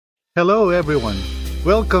Hello, everyone.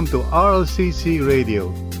 Welcome to RLCC Radio,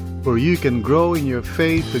 where you can grow in your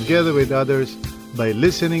faith together with others by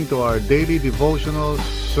listening to our daily devotionals,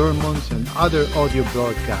 sermons, and other audio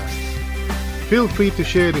broadcasts. Feel free to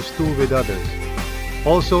share this tool with others.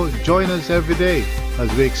 Also, join us every day as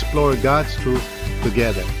we explore God's truth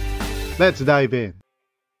together. Let's dive in.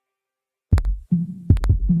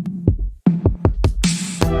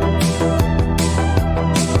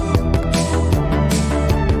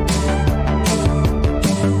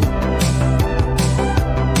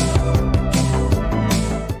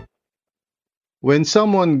 When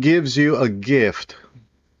someone gives you a gift,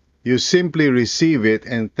 you simply receive it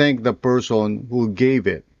and thank the person who gave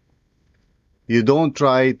it. You don't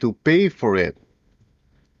try to pay for it.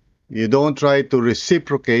 You don't try to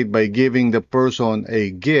reciprocate by giving the person a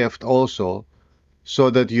gift also so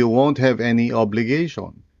that you won't have any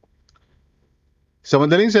obligation. Sa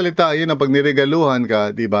madaling salita, yun ang pag niregaluhan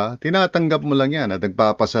ka, di ba? Tinatanggap mo lang yan at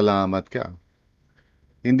nagpapasalamat ka.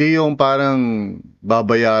 Hindi yung parang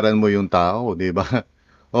babayaran mo yung tao, di ba?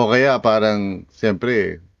 O kaya parang,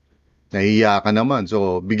 siyempre, nahiya ka naman,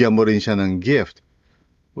 so bigyan mo rin siya ng gift.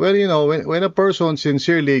 Well, when a person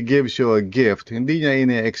sincerely gives you a gift, hindi niya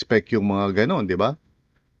ine-expect yung mga ganon, di ba?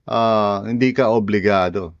 Hindi ka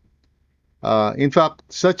obligado. In fact,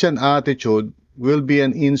 such an attitude will be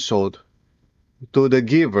an insult to the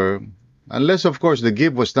giver, unless, of course, the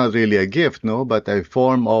gift was not really a gift, no? But a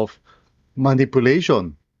form of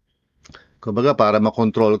manipulation. Kumbaga, para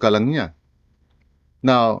makontrol ka lang niya.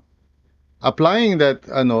 Now, applying that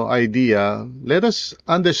idea, let us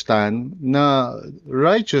understand na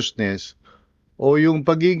righteousness o yung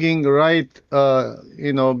pagiging right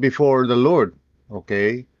before the Lord,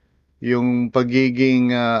 okay? Yung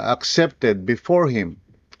pagiging accepted before Him,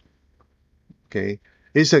 okay,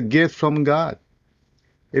 is a gift from God.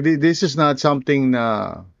 This is not something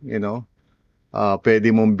na,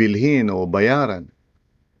 pwede mong bilhin o bayaran.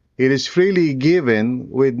 It is freely given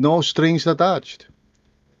with no strings attached.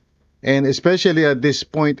 And especially at this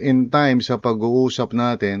point in time sa pag-uusap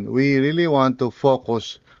natin, we really want to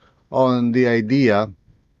focus on the idea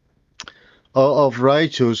of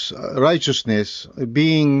righteousness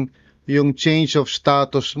being yung change of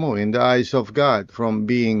status mo in the eyes of God, from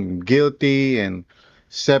being guilty and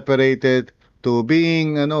separated to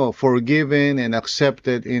being forgiven and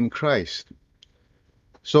accepted in Christ.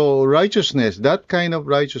 So righteousness, that kind of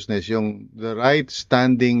righteousness, the right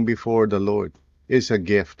standing before the Lord, is a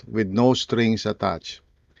gift with no strings attached.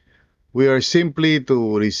 We are simply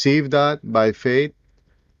to receive that by faith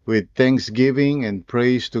with thanksgiving and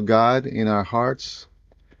praise to God in our hearts.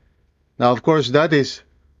 Now, of course, that is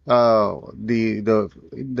the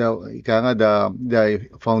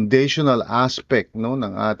foundational aspect ng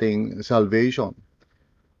ating salvation.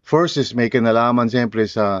 First is may kinalaman siyempre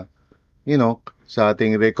sa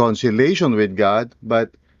ating reconciliation with God,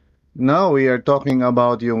 but now we are talking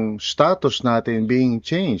about yung status natin being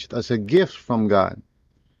changed as a gift from God,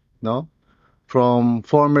 no? From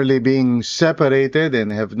formerly being separated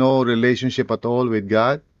and have no relationship at all with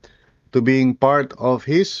God to being part of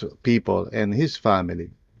His people and His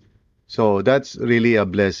family. So that's really a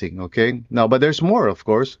blessing, okay? Now, but there's more, of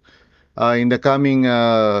course. In the coming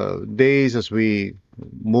days as we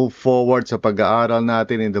move forward sa pag-aaral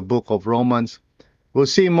natin in the book of Romans, we'll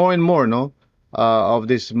see more and more, of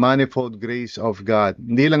this manifold grace of God.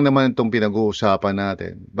 Hindi lang naman itong pinag-uusapan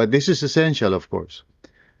natin. But this is essential, of course.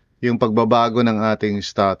 Yung pagbabago ng ating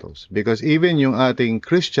status. Because even yung ating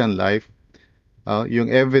Christian life, yung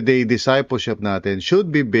everyday discipleship natin should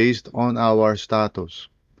be based on our status.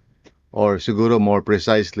 Or siguro more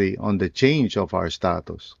precisely, on the change of our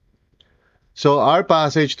status. So our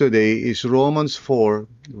passage today is Romans 4,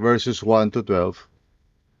 verses 1 to 12.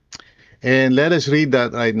 And let us read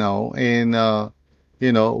that right now. And,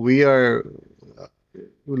 we are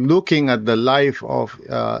looking at the life of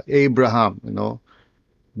Abraham,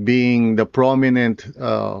 being the prominent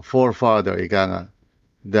forefather,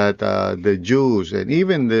 that the Jews and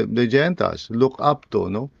even the Gentiles look up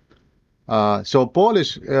to, So Paul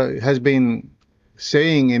has been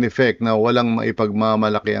saying, in effect, na walang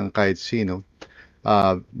maipagmamalaki ang kahit sino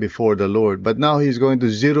before the Lord. But now he's going to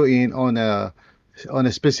zero in on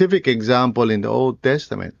a specific example in the Old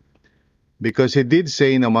Testament, because he did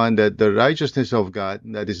say naman that the righteousness of God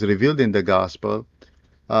that is revealed in the gospel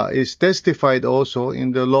is testified also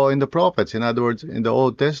in the law and the prophets, in other words, in the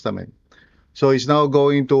Old Testament. So he's now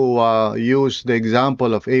going to use the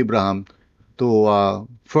example of Abraham to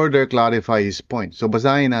further clarify his point. So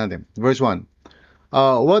basahin natin. Verse 1.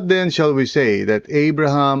 What then shall we say that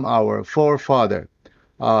Abraham, our forefather,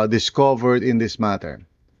 discovered in this matter?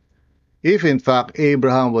 If in fact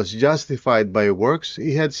Abraham was justified by works,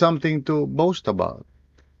 he had something to boast about,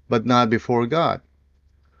 but not before God.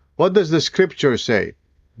 What does the scripture say?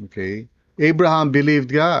 Okay. Abraham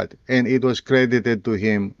believed God, and it was credited to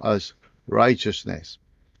him as righteousness.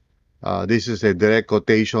 This is a direct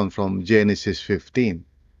quotation from Genesis 15,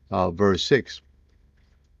 verse 6.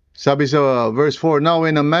 Sabi sa verse 4, now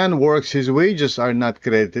when a man works, his wages are not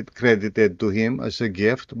credited to him as a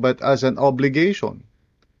gift, but as an obligation.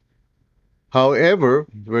 However,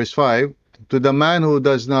 verse 5, to the man who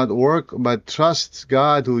does not work but trusts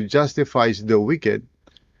God who justifies the wicked,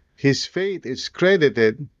 his faith is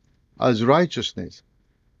credited as righteousness.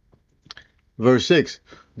 Verse 6,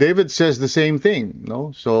 David says the same thing.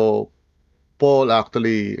 No? So Paul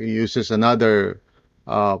actually uses another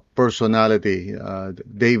personality,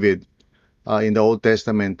 David, in the Old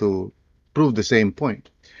Testament to prove the same point.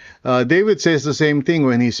 David says the same thing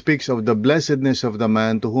when he speaks of the blessedness of the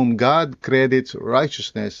man to whom God credits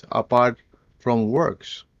righteousness apart from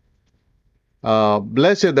works.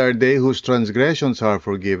 Blessed are they whose transgressions are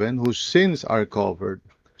forgiven, whose sins are covered.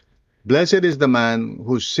 Blessed is the man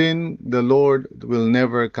whose sin the Lord will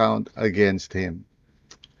never count against him.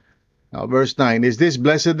 Now, verse 9, is this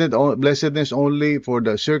blessedness only for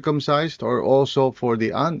the circumcised or also for the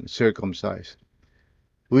uncircumcised?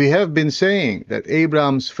 We have been saying that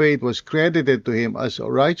Abraham's faith was credited to him as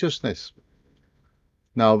righteousness.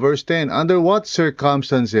 Now, verse 10, under what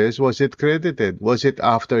circumstances was it credited? Was it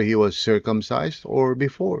after he was circumcised or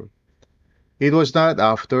before? It was not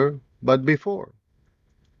after, but before.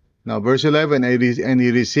 Now, verse 11, and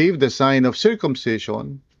he received the sign of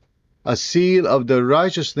circumcision, a seal of the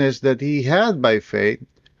righteousness that he had by faith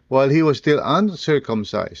while he was still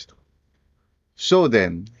uncircumcised. So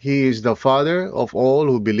then, he is the father of all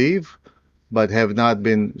who believe, but have not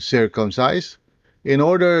been circumcised, in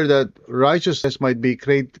order that righteousness might be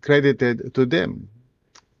credited to them.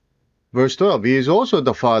 Verse 12, he is also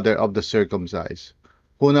the father of the circumcised,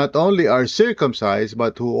 who not only are circumcised,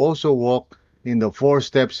 but who also walk in the four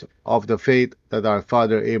steps of the faith that our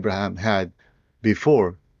father Abraham had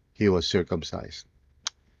before he was circumcised.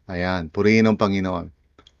 Ayan, purihin ang Panginoon.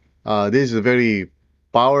 This is a very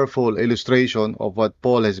powerful illustration of what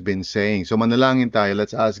Paul has been saying. So manalangin tayo.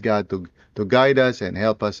 Let's ask God to guide us and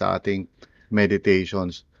help us sa ating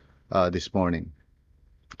meditations this morning.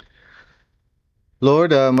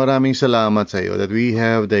 Lord, maraming salamat sa iyo that we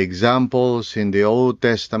have the examples in the Old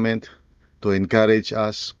Testament to encourage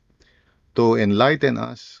us, to enlighten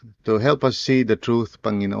us, to help us see the truth,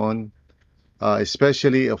 Panginoon,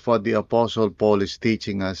 especially of what the Apostle Paul is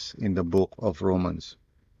teaching us in the book of Romans.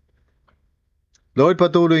 Lord,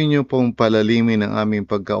 patuloy niyo pong palalimin ang aming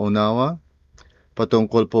pagkaunawa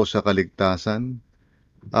patungkol po sa kaligtasan,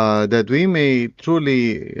 that we may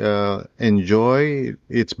truly enjoy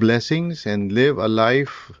its blessings and live a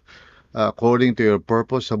life according to your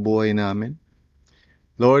purpose sa buhay namin.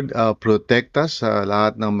 Lord, protect us sa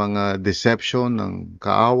lahat ng mga deception ng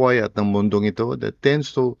kaaway at ng mundong ito that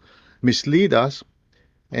tends to mislead us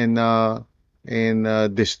and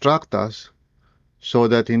distract us so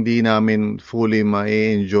that hindi namin fully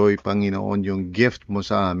ma-enjoy, Panginoon, yung gift mo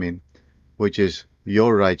sa amin, which is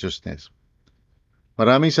your righteousness.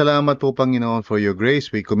 Maraming salamat po, Panginoon, for your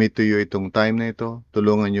grace. We commit to you itong time na ito.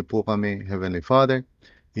 Tulungan niyo po kami, Heavenly Father.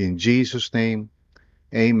 In Jesus' name,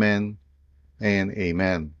 amen and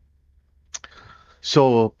amen.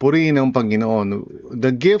 So, purihin ang Panginoon.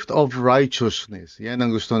 The gift of righteousness. Yan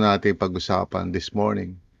ang gusto natin pag-usapan this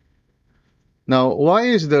morning. Now, why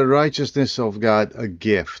is the righteousness of God a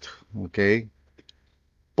gift? Okay?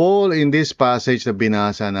 Paul, in this passage na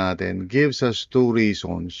binasa natin, gives us two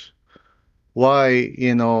reasons why,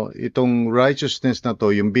 itong righteousness na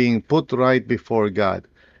to, yung being put right before God,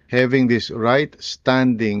 having this right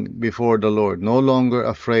standing before the Lord, no longer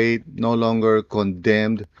afraid, no longer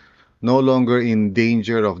condemned, no longer in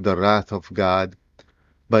danger of the wrath of God,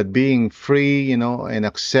 but being free, and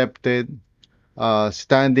accepted,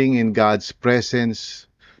 standing in God's presence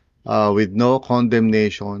with no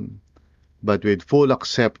condemnation, but with full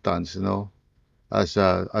acceptance,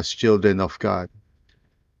 as children of God.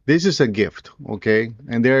 This is a gift, okay?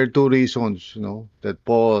 And there are two reasons, that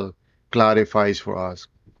Paul clarifies for us.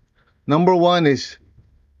 Number one is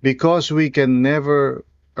because we can never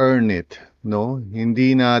earn it,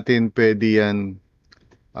 Hindi natin pwede yan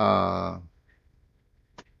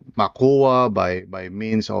makuha by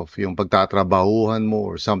means of yung pagtatrabahuhan mo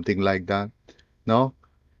or something like that,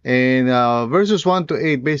 And verses 1 to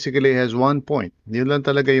 8 basically has one point. Yun lang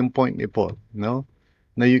talaga yung point ni Paul, Now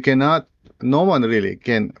no one really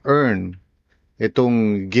can earn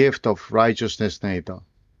itong gift of righteousness na ito.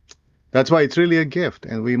 That's why it's really a gift,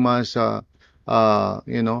 and we must,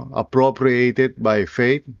 appropriate it by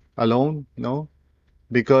faith alone, no?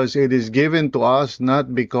 Because it is given to us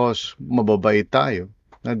not because mababait tayo,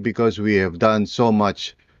 not because we have done so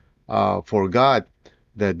much for God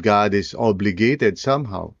that God is obligated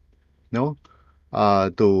somehow, no,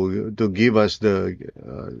 to give us the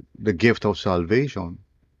gift of salvation.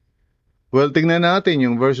 Well, tingnan natin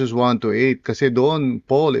yung verses 1 to 8 kasi doon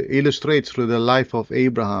Paul illustrates through the life of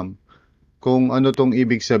Abraham kung ano tong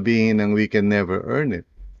ibig sabihin ng we can never earn it.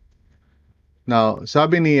 Now,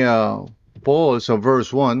 sabi ni Paul sa verse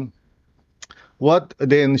 1, what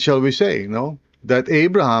then shall we say, no? That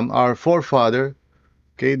Abraham, our forefather,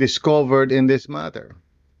 okay, discovered in this matter.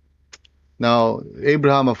 Now,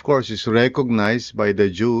 Abraham, of course, is recognized by the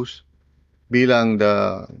Jews bilang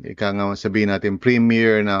ika nga sabihin natin,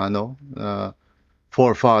 premier na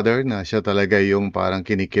forefather, na siya talaga yung parang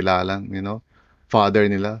kinikilalang, father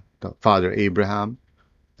nila, Father Abraham.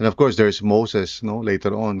 And of course, there's Moses, no,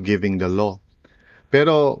 later on, giving the law.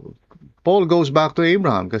 Pero Paul goes back to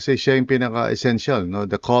Abraham kasi siya yung pinaka-essential, no?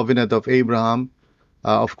 The covenant of Abraham,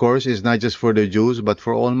 of course, is not just for the Jews, but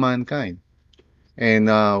for all mankind. And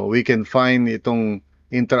we can find itong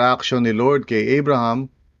interaction ni Lord kay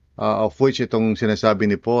Abraham, of which itong sinasabi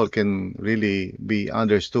ni Paul can really be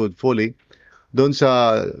understood fully. Doon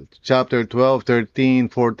sa chapter 12,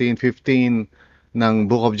 13, 14, 15 ng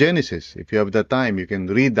Book of Genesis. If you have the time, you can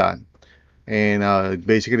read that. And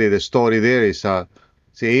basically, the story there is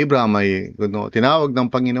si Abraham ay tinawag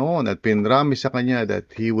ng Panginoon at pinrami sa kanya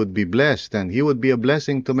that he would be blessed and he would be a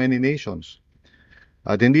blessing to many nations.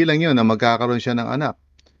 At hindi lang yun na magkakaroon siya ng anak,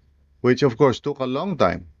 which of course took a long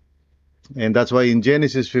time. And that's why in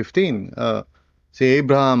Genesis 15, si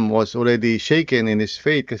Abraham was already shaken in his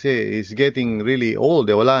faith kasi he's getting really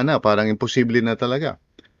old. Wala na, parang imposible na talaga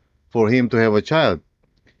for him to have a child.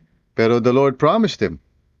 Pero the Lord promised him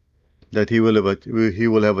that he will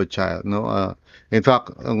have a child. No, in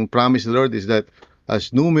fact, ang promise of the Lord is that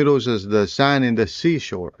as numerous as the sand in the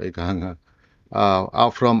seashore,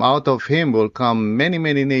 from out of him will come many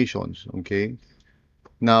nations. Okay,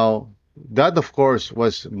 now that of course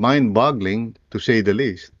was mind-boggling to say the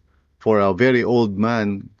least for a very old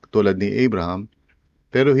man tulad ni Abraham,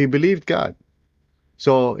 pero he believed God.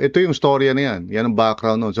 So, ito yung storya na yan. Yan ang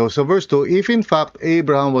background nun. So, sa verse 2, if in fact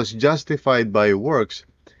Abraham was justified by works,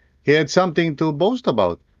 he had something to boast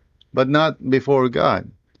about, but not before God.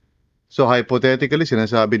 So, hypothetically,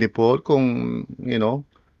 sinasabi ni Paul kung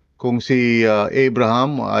si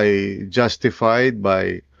Abraham ay justified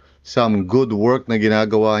by some good work na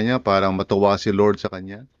ginagawa niya para matuwa si Lord sa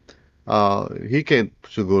kanya, he can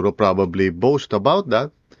siguro probably boast about that.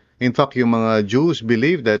 In fact, yung mga Jews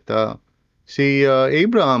believe that si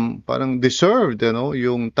Abraham parang deserved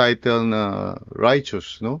yung title na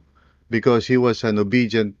righteous, no? Because he was an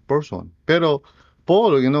obedient person. Pero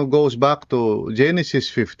Paul, goes back to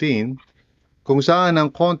Genesis 15, kung saan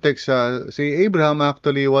ang context si Abraham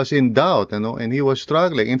actually was in doubt, and he was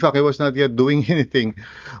struggling. In fact, he was not yet doing anything.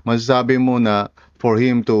 Masasabi mo na for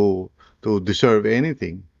him to deserve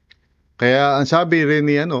anything. Kaya ang sabi rin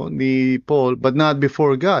ni Paul, but not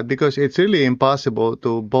before God, because it's really impossible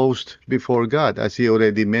to boast before God, as he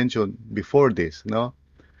already mentioned before this, no?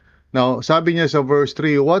 Now, sabi niya sa verse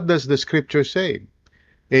 3, what does the scripture say?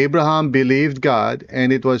 Abraham believed God,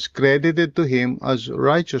 and it was credited to him as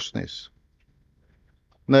righteousness.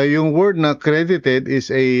 Na yung word na credited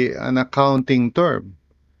is an accounting term.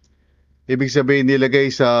 Ibig sabihin,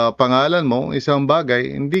 nilagay sa pangalan mo isang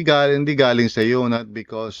bagay, hindi galing sa iyo, not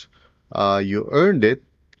because you earned it,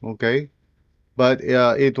 okay? But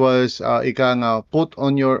it was put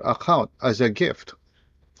on your account as a gift.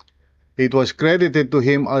 It was credited to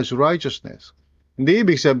him as righteousness. Hindi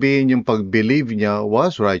ibig sabihin yung pag-believe niya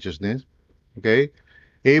was righteousness, okay?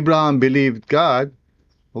 Abraham believed God,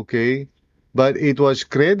 okay? But it was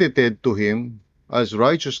credited to him as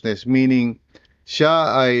righteousness, meaning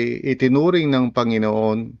siya ay itinuring ng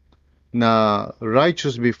Panginoon na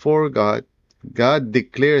righteous before God. God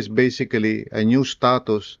declares basically a new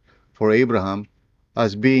status for Abraham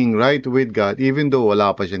as being right with God, even though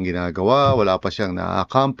wala pa siyang ginagawa, wala pa siyang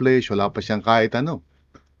na-accomplish, wala pa siyang kahit ano.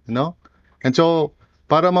 And so,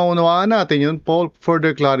 para maunawaan natin yun, Paul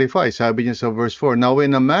further clarifies. Sabi niya sa verse 4, now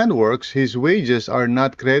when a man works, his wages are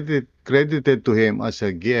not credited to him as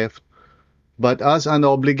a gift, but as an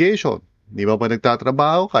obligation. Di ba pa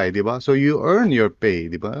nagtatrabaho ka, di ba? So you earn your pay,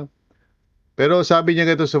 di ba? Pero sabi niya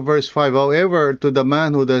ganito sa verse 5, however, to the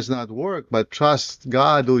man who does not work, but trusts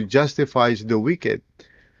God who justifies the wicked,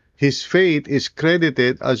 his faith is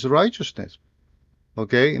credited as righteousness.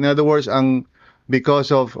 Okay? In other words, ang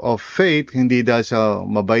Because of faith, hindi dahil sa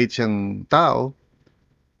mabait siyang tao,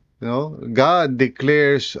 God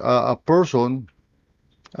declares a person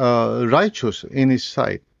righteous in His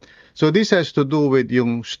sight. So this has to do with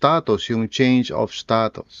yung status, yung change of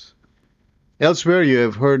status. Elsewhere, you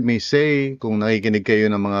have heard me say, kung nakikinig kayo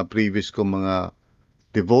ng mga previous kong mga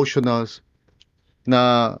devotionals,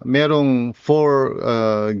 na merong four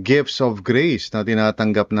gifts of grace na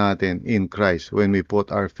tinatanggap natin in Christ when we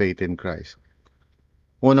put our faith in Christ.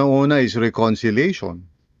 Unang-una is reconciliation.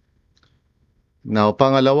 Now,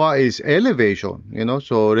 pangalawa is elevation,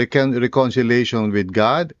 so reconciliation with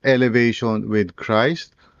God, elevation with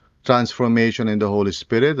Christ, transformation in the Holy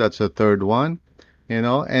Spirit, that's the third one,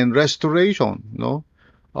 and restoration,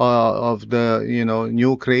 of the,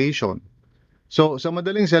 new creation. So, sa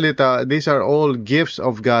madaling salita, these are all gifts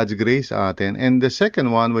of God's grace sa atin. And the second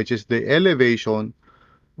one, which is the elevation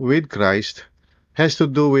with Christ, has to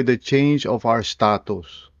do with the change of our status,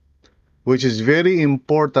 which is very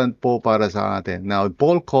important po para sa atin. Now,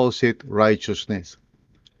 Paul calls it righteousness.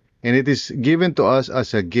 And it is given to us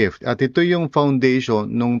as a gift. At ito yung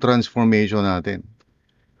foundation ng transformation natin.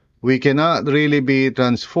 We cannot really be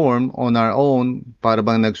transformed on our own para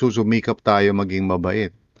bang nagsusumikap tayo maging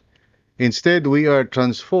mabait. Instead, we are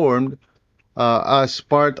transformed as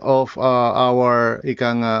part of our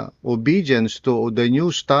obedience to the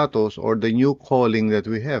new status or the new calling that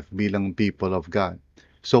we have bilang people of God.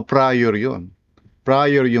 So prior yun.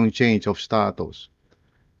 Prior yung change of status.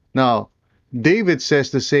 Now, David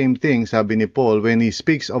says the same thing, sabi ni Paul, when he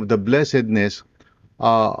speaks of the blessedness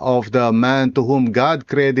of the man to whom God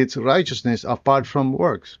credits righteousness apart from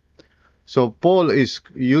works. So Paul is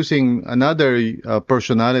using another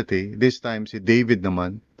personality, this time si David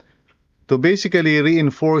naman, to basically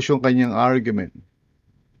reinforce yung kanyang argument.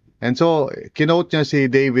 And so, kinote niya si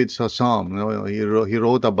David sa Psalm. He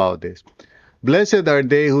wrote about this. Blessed are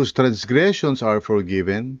they whose transgressions are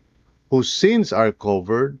forgiven, whose sins are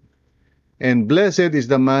covered, and blessed is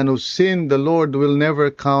the man whose sin the Lord will never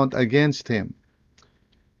count against him.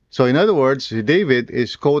 So in other words, David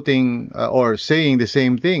is quoting or saying the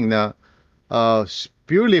same thing na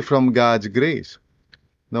purely from God's grace.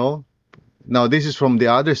 No? Now this is from the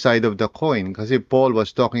other side of the coin kasi Paul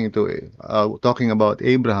was talking about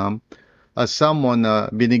Abraham as someone na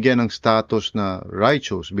binigyan ng status na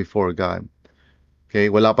righteous before God.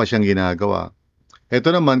 Okay, wala pa siyang ginagawa.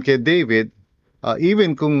 Ito naman kay David,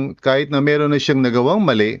 even kung kahit na meron na siyang nagawang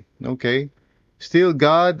mali, okay, still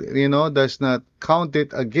God, does not count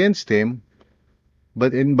it against him,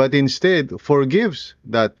 but instead forgives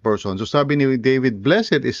that person. So sabi ni David,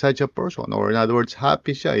 blessed is such a person, or in other words,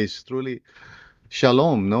 happy siya, is truly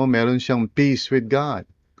shalom, meron siyang peace with God.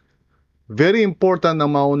 Very important na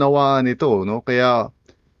maunawaan ito, kaya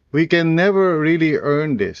we can never really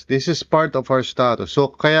earn this. This is part of our status.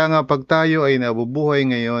 So kaya nga pag tayo ay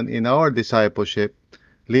nabubuhay ngayon in our discipleship,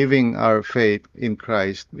 living our faith in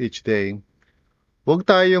Christ each day, huwag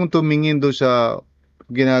tayong tumingin doon sa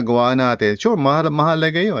ginagawa natin. Sure,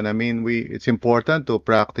 mahalaga yun. I mean, it's important to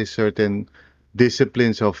practice certain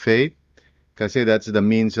disciplines of faith kasi that's the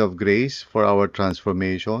means of grace for our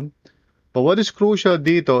transformation. But what is crucial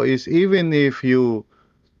dito is even if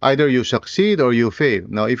either you succeed or you fail.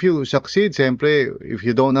 Now, if you succeed, siyempre, if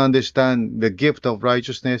you don't understand the gift of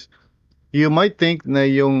righteousness, you might think na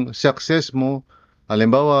yung success mo,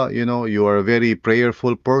 halimbawa, you are a very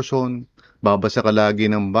prayerful person, babasa ka lagi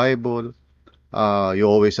ng Bible, you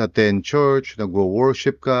always attend church,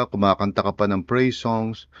 nagwo-worship ka, kumakanta ka pa ng praise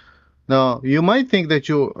songs. Now, you might think that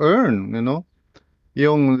you earn,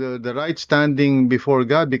 yung the right standing before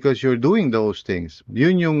God because you're doing those things.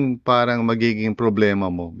 Yun yung parang magiging problema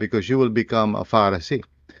mo because you will become a Pharisee.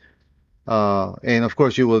 And of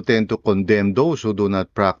course, you will tend to condemn those who do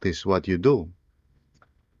not practice what you do.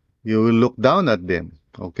 You will look down at them.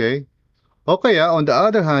 Okay? O kaya, on the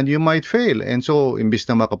other hand, you might fail. And so, imbis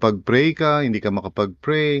na makapag-pray ka, hindi ka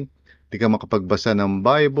makapag-pray, hindi ka makapagbasa ng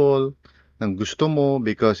Bible, ng gusto mo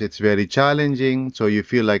because it's very challenging. So, you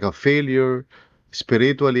feel like a failure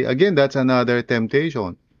spiritually. Again, that's another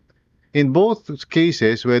temptation. In both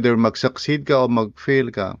cases, whether mag-succeed ka o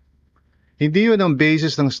mag-fail ka, hindi yun ang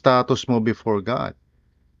basis ng status mo before God.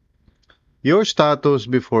 Your status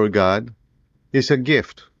before God is a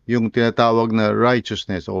gift. Yung tinatawag na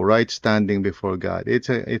righteousness or right standing before God.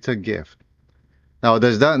 It's a gift. Now,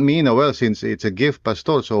 does that mean, well, since it's a gift,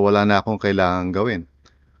 Pastor, so wala na akong kailangan gawin?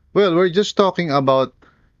 Well, we're just talking about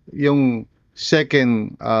yung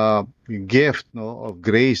second gift of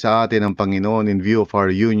grace sa atin ng Panginoon in view of our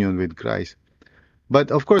union with Christ.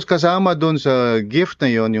 But of course, kasama dun sa gift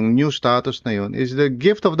na yon, yung new status na yon, is the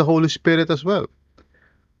gift of the Holy Spirit as well.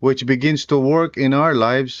 which begins to work in our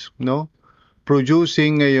lives, no?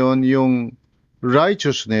 Producing ngayon yung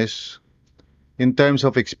righteousness in terms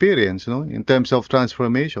of experience, no? In terms of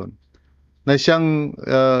transformation. Na siyang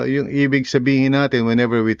yung ibig sabihin natin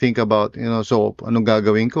whenever we think about, so anong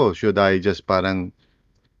gagawin ko? Should I just parang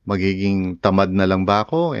magiging tamad na lang ba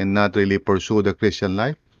ako and not really pursue the Christian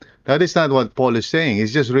life? That is not what Paul is saying.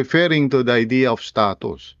 He's just referring to the idea of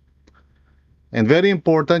status. And very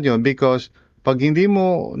important yun because pag hindi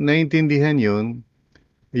mo naintindihan yun,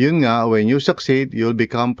 yun nga, when you succeed, you'll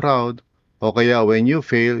become proud. O kaya when you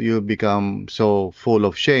fail, you'll become so full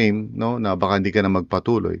of shame, no, na baka hindi ka na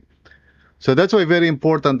magpatuloy. So that's why very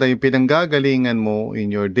important na yung pinanggagalingan mo in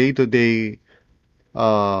your day-to-day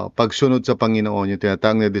pagsunod sa Panginoon, yung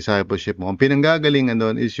tinatawag na discipleship mo. Ang pinanggagalingan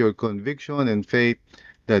doon is your conviction and faith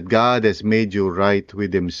that God has made you right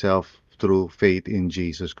with Himself through faith in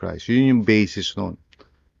Jesus Christ. Yun yung basis nun.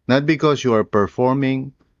 Not because you are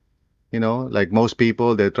performing, like most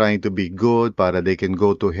people, they're trying to be good para they can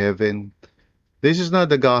go to heaven. This is not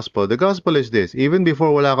the gospel. The gospel is this. Even before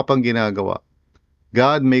wala ka pang ginagawa,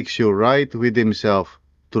 God makes you right with Himself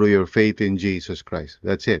through your faith in Jesus Christ.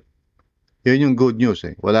 That's it. Yun yung good news.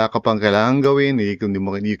 Wala ka pang kailangan gawin.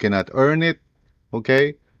 You cannot earn it.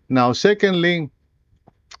 Okay? Now, secondly,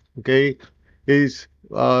 okay, is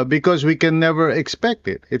because we can never expect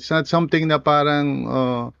it. It's not something na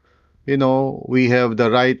parang, we have the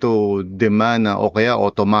right to demand na o kaya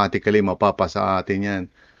automatically mapapasa atin yan.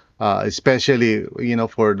 Especially,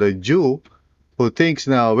 for the Jew who thinks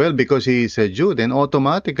now, well, because he is a Jew, then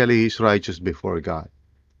automatically he's righteous before God.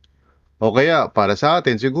 O kaya, para sa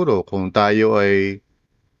atin siguro, kung tayo ay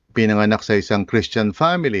pinanganak sa isang Christian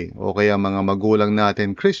family, o kaya mga magulang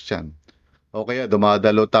natin Christian, o kaya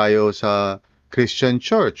dumadalo tayo sa Christian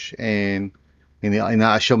church, and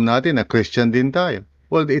ina-assume natin na Christian din tayo.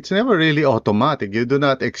 Well, it's never really automatic. You do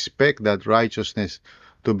not expect that righteousness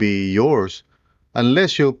to be yours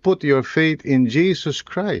unless you put your faith in Jesus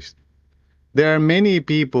Christ. There are many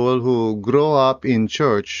people who grow up in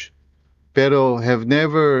church pero have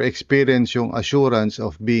never experienced yung assurance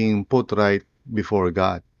of being put right before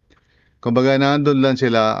God. Kumbaga, nandun lang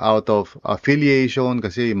sila out of affiliation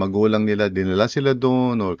kasi magulang nila, dinala sila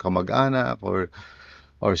doon, or kamag-anak, or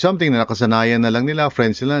something na nakasanayan na lang nila,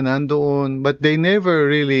 friends nila nandoon, but they never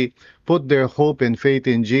really put their hope and faith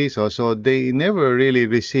in Jesus, so they never really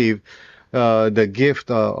receive the gift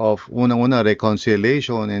of unang-una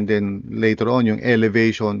reconciliation, and then later on yung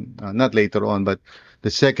elevation, not later on, but the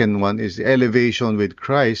second one is the elevation with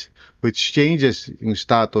Christ, which changes yung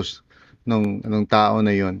status ng tao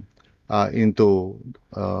na yun into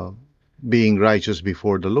being righteous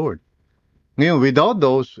before the Lord. Ngayon, without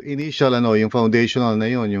those initial, yung foundational na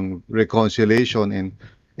yun, yung reconciliation and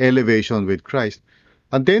elevation with Christ,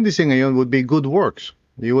 ang tendency ngayon would be good works.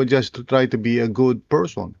 You would just try to be a good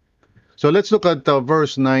person. So let's look at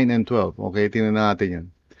verse 9 and 12. Okay, tingnan natin yan.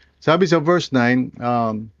 Sabi sa verse 9,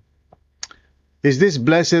 is this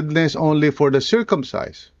blessedness only for the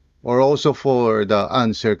circumcised or also for the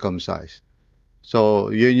uncircumcised? So,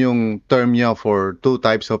 yun yung term niya for two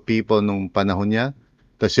types of people nung panahon niya.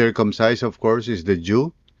 The circumcised, of course, is the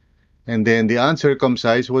Jew. And then the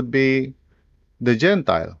uncircumcised would be the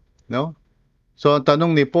Gentile. No? So, ang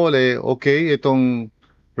tanong ni Paul okay, itong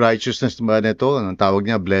righteousness ba nito, ang tawag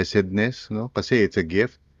niya blessedness, no? Kasi it's a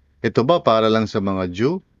gift. Ito ba para lang sa mga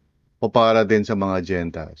Jew o para din sa mga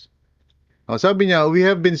Gentiles? Sabi niya, we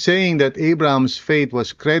have been saying that Abraham's faith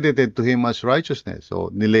was credited to him as righteousness.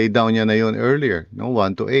 So, nilay down niya na yun earlier,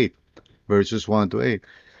 1 to 8, verses 1 to 8,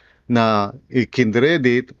 na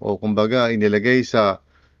ikindredit o kumbaga inilagay sa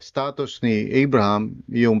status ni Abraham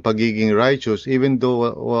yung pagiging righteous even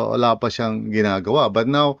though wala pa siyang ginagawa.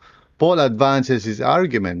 But now, Paul advances his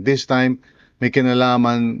argument. This time, may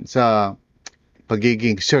kinalaman sa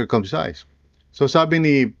pagiging circumcised. So, sabi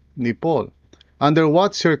ni Paul, under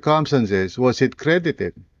what circumstances was it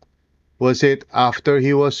credited? Was it after he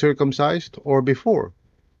was circumcised or before?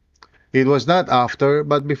 It was not after,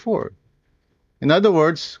 but before. In other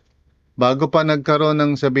words, bago pa nagkaroon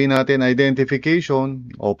ng sabihin natin identification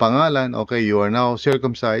o pangalan, okay, you are now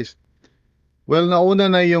circumcised, well, nauna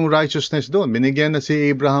na yung righteousness doon. Binigyan na si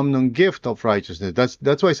Abraham ng gift of righteousness.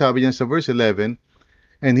 That's why sabi niya sa verse 11,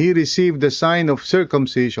 and he received the sign of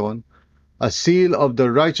circumcision, a seal of the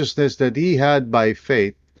righteousness that he had by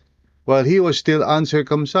faith, while he was still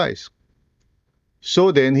uncircumcised. So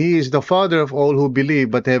then, he is the father of all who believe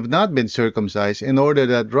but have not been circumcised, in order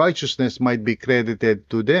that righteousness might be credited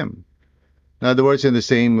to them. In other words, in the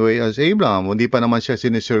same way as Abraham, hindi pa naman siya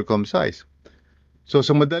sinicircumcised. So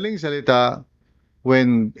sa madaling salita,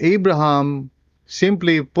 when Abraham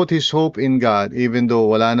simply put his hope in God, even though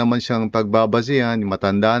wala naman siyang pagbabasihan,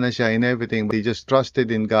 matanda na siya and everything, but he just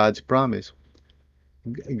trusted in God's promise.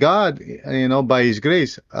 God, by his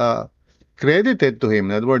grace, credited to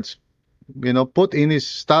him. In other words, put in his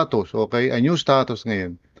status, okay, a new status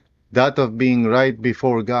ngayon, that of being right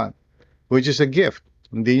before God, which is a gift.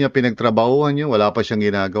 Hindi niya pinagtrabahuhan yun, wala pa siyang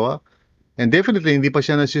ginagawa, and definitely hindi pa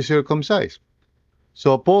siya nasi-circumcise.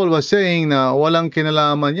 So Paul was saying na walang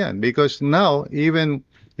kinalaman yan because now, even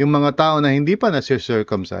yung mga tao na hindi pa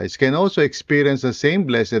nasi-circumcise can also experience the same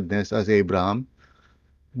blessedness as Abraham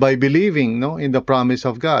by believing in the promise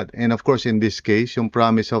of God. And of course, in this case, yung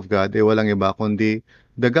promise of God, walang iba kundi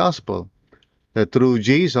the gospel. That through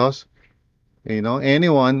Jesus,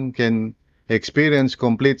 anyone can experience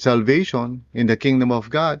complete salvation in the kingdom of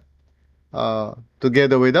God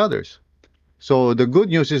together with others. So the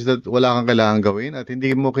good news is that wala kang kailangan gawin at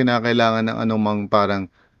hindi mo kinakailangan ng anumang parang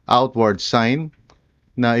outward sign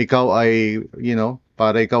na ikaw ay,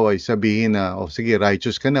 para ikaw ay sabihin na, sige,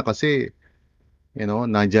 righteous ka na kasi,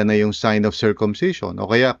 nandyan na yung sign of circumcision. O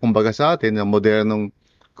kaya, kumbaga sa atin, na modernong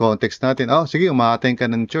context natin, sige, umaattend ka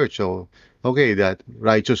ng church. So, okay, that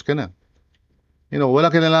righteous ka na.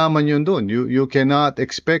 Wala kinalaman yun dun. You cannot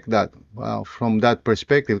expect that from that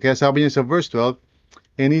perspective. Kaya sabi niya sa verse 12,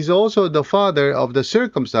 and he's also the father of the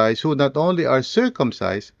circumcised who not only are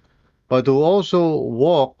circumcised, but who also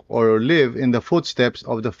walk or live in the footsteps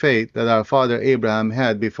of the faith that our father Abraham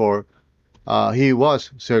had before he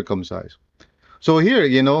was circumcised. So here,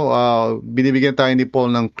 binibigyan tayo ni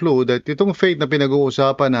Paul ng clue that itong faith na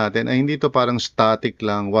pinag-uusapan natin ay hindi to parang static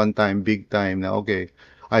lang, one time, big time na, okay,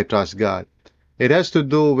 I trust God. It has to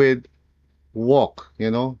do with walk,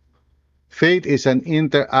 Faith is an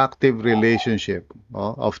interactive relationship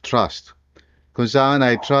of trust. Kung saan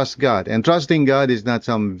I trust God. And trusting God is not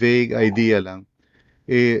some vague idea lang.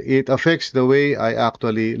 It affects the way I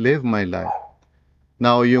actually live my life.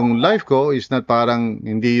 Now, yung life ko is not parang,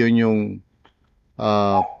 hindi yun yung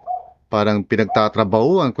parang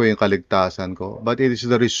pinagtatrabahuan ko yung kaligtasan ko. But it is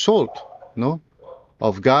the result,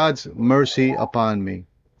 of God's mercy upon me.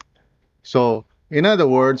 So, in other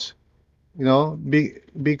words,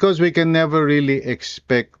 because we can never really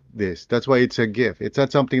expect this. That's why it's a gift. It's not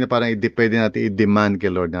something na parang pwede natin i-demand kay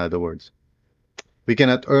Lord, in other words. We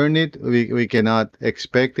cannot earn it. We cannot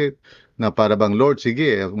expect it. Na para bang, Lord,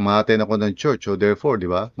 sige, umaten ako ng church. So therefore, di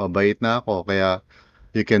ba, mabait na ako. Kaya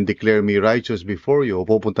you can declare me righteous before you. O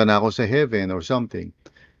pupunta na ako sa heaven or something.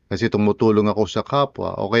 Kasi tumutulong ako sa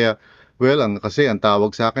kapwa. O kaya, kasi ang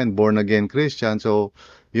tawag sa akin, born again Christian. So,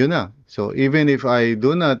 yun na. So, even if I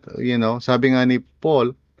do not, sabi nga ni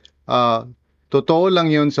Paul, totoo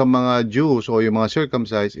lang yun sa mga Jews o yung mga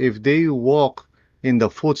circumcised, if they walk in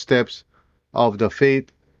the footsteps of the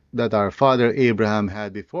faith that our father Abraham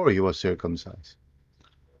had before he was circumcised.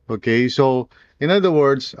 Okay, so, in other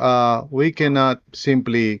words, we cannot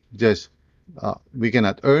simply just, we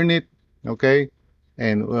cannot earn it, okay?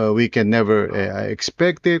 And we can never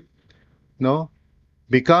expect it,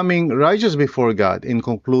 Becoming righteous before God, in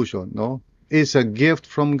conclusion, is a gift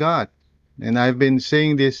from God. And I've been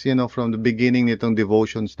saying this, from the beginning nitong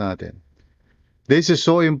devotions natin. This is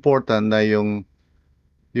so important na yung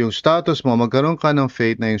status mo, magkaroon ka ng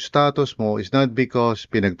faith na yung status mo is not because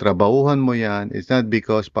pinagtrabahuhan mo yan, it's not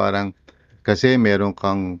because parang kasi meron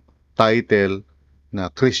kang title na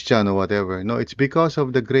Christian or whatever. No, it's because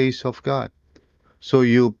of the grace of God. So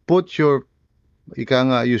you put you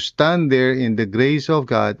stand there in the grace of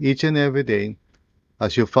God each and every day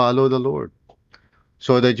as you follow the Lord.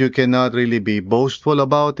 So that you cannot really be boastful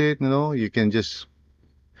about it, you can just,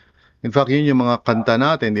 in fact, yun yung mga kanta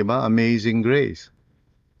natin, di ba? Amazing Grace.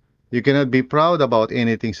 You cannot be proud about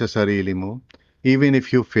anything sa sarili mo, even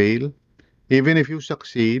if you fail, even if you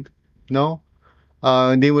succeed,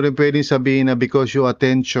 hindi mo rin pwedeng sabihin na because you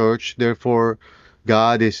attend church, therefore,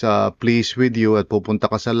 God is pleased with you at pupunta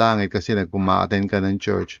ka sa langit kasi nagpuma-attend ka ng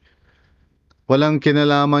church. Walang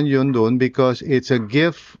kinalaman yun doon because it's a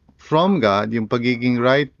gift from God. Yung pagiging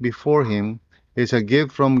right before Him is a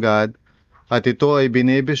gift from God at ito ay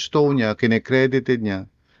binibestow niya, kinecredited niya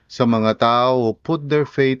sa mga tao who put their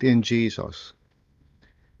faith in Jesus.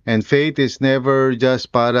 And faith is never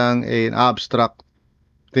just parang an abstract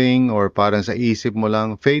thing or parang sa isip mo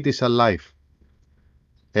lang. Faith is a life.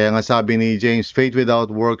 Kaya nga sabi ni James, faith without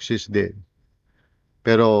works is dead.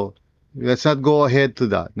 Pero let's not go ahead to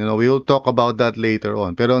that. We will talk about that later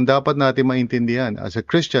on. Pero ang dapat natin maintindihan, as a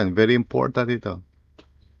Christian, very important ito.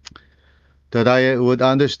 That I would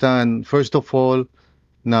understand, first of all,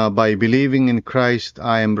 na by believing in Christ,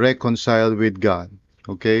 I am reconciled with God.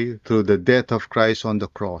 Okay? Through the death of Christ on the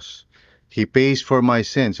cross. He pays for my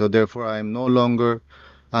sin, so therefore I am no longer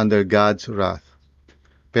under God's wrath.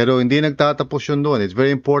 Pero hindi nagtatapos yun doon. It's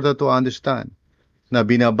very important to understand na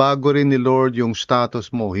binabago rin ni Lord yung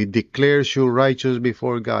status mo. He declares you righteous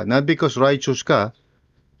before God. Not because righteous ka,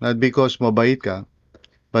 not because mabait ka,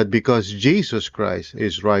 but because Jesus Christ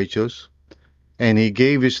is righteous and He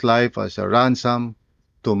gave His life as a ransom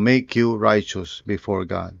to make you righteous before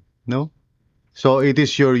God. No? So it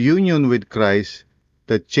is your union with Christ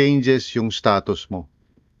that changes yung status mo.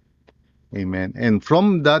 Amen. And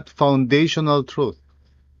from that foundational truth,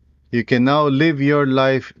 you can now live your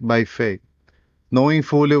life by faith, knowing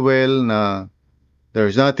fully well na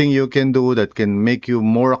there's nothing you can do that can make you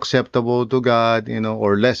more acceptable to God,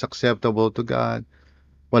 or less acceptable to God.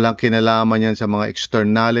 Walang kinalaman yan sa mga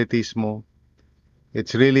externalities mo.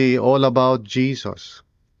 It's really all about Jesus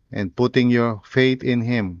and putting your faith in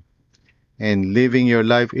Him and living your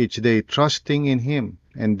life each day trusting in Him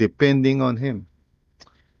and depending on Him.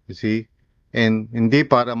 You see? And hindi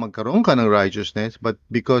para magkaroon ka ng righteousness, but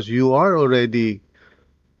because you are already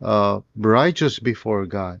righteous before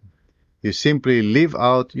God. You simply live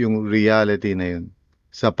out yung reality na yun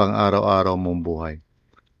sa pang-araw-araw mong buhay.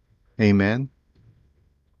 Amen?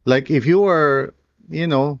 Like if you are,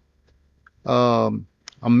 a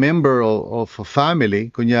member of a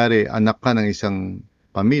family, kunyari anak ka ng isang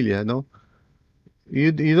pamilya, no?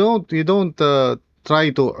 You don't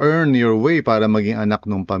try to earn your way para maging anak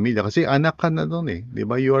ng pamilya kasi anak ka na doon eh, 'di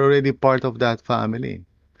ba? You are already part of that family.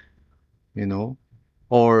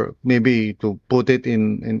 Or maybe to put it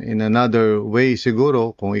in another way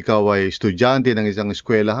siguro, kung ikaw ay estudyante ng isang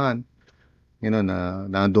eskwelahan, na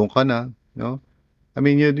nandoon ka na, I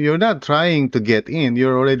mean, you're not trying to get in,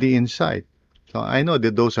 you're already inside. So I know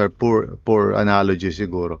that those are poor analogies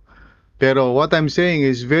siguro. Pero what I'm saying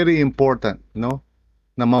is very important, na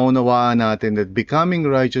maunawaan natin that becoming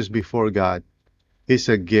righteous before God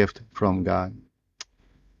is a gift from God.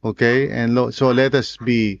 Okay? And so let us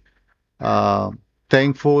be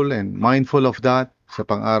thankful and mindful of that sa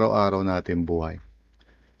pang-araw-araw natin buhay.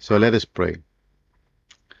 So let us pray.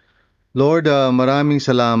 Lord, maraming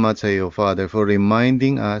salamat sa iyo, Father, for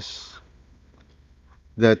reminding us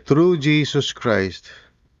that through Jesus Christ,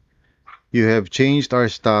 you have changed our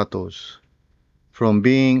status from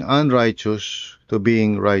being unrighteous to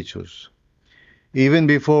being righteous. Even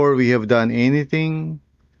before we have done anything,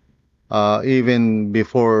 even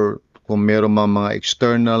before kung meron mga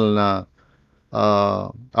external na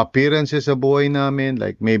appearances sa buhay namin,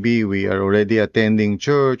 like maybe we are already attending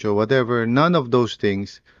church or whatever, none of those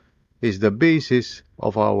things is the basis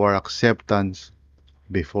of our acceptance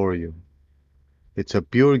before you. It's a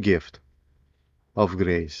pure gift of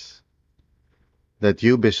grace that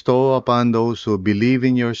you bestow upon those who believe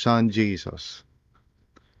in your Son Jesus.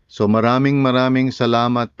 So maraming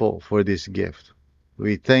salamat po for this gift.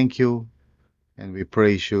 We thank you and we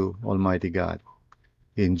praise you, Almighty God.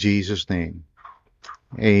 In Jesus' name,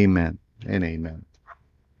 amen and amen.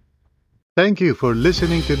 Thank you for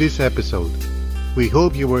listening to this episode. We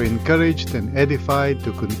hope you were encouraged and edified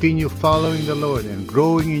to continue following the Lord and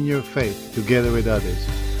growing in your faith together with others.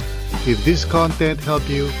 If this content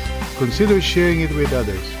helped you, consider sharing it with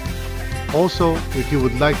others. Also, if you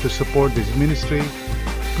would like to support this ministry,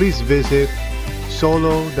 please visit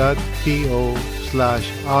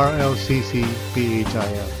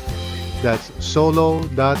solo.to/RLCCPHIL. That's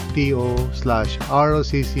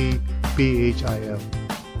solo.to/RLCCPHIL.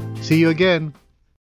 See you again.